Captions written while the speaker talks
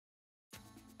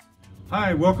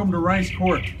Hi, welcome to Rice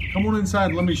Court. Come on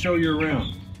inside, let me show you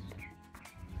around.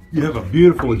 You have a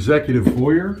beautiful executive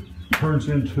foyer, turns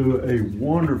into a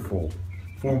wonderful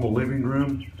formal living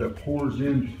room that pours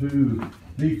into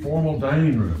the formal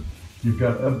dining room. You've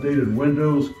got updated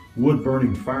windows, wood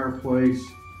burning fireplace,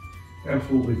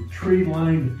 absolutely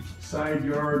tree-lined side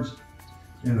yards,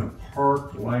 and a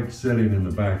park-like setting in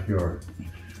the backyard.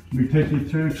 We take you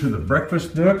through to the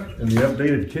breakfast nook and the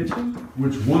updated kitchen,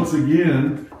 which once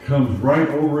again comes right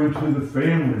over into the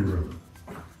family room.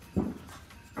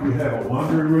 We have a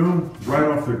laundry room right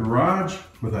off the garage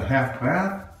with a half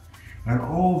bath, and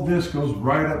all of this goes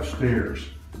right upstairs.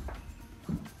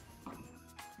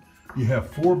 You have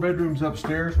 4 bedrooms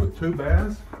upstairs with 2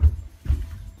 baths.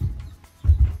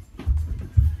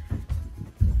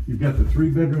 You've got the 3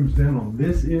 bedrooms down on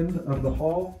this end of the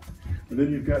hall. And then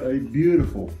you've got a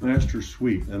beautiful master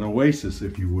suite, an oasis,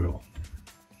 if you will.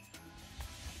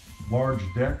 Large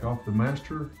deck off the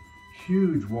master,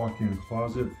 huge walk-in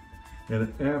closet,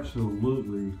 and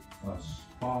absolutely a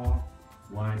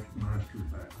spa-like master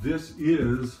bath. This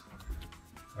is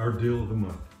our deal of the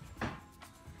month.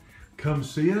 Come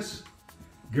see us,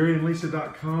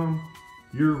 GaryandLisa.com,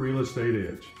 your real estate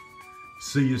edge.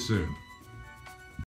 See you soon.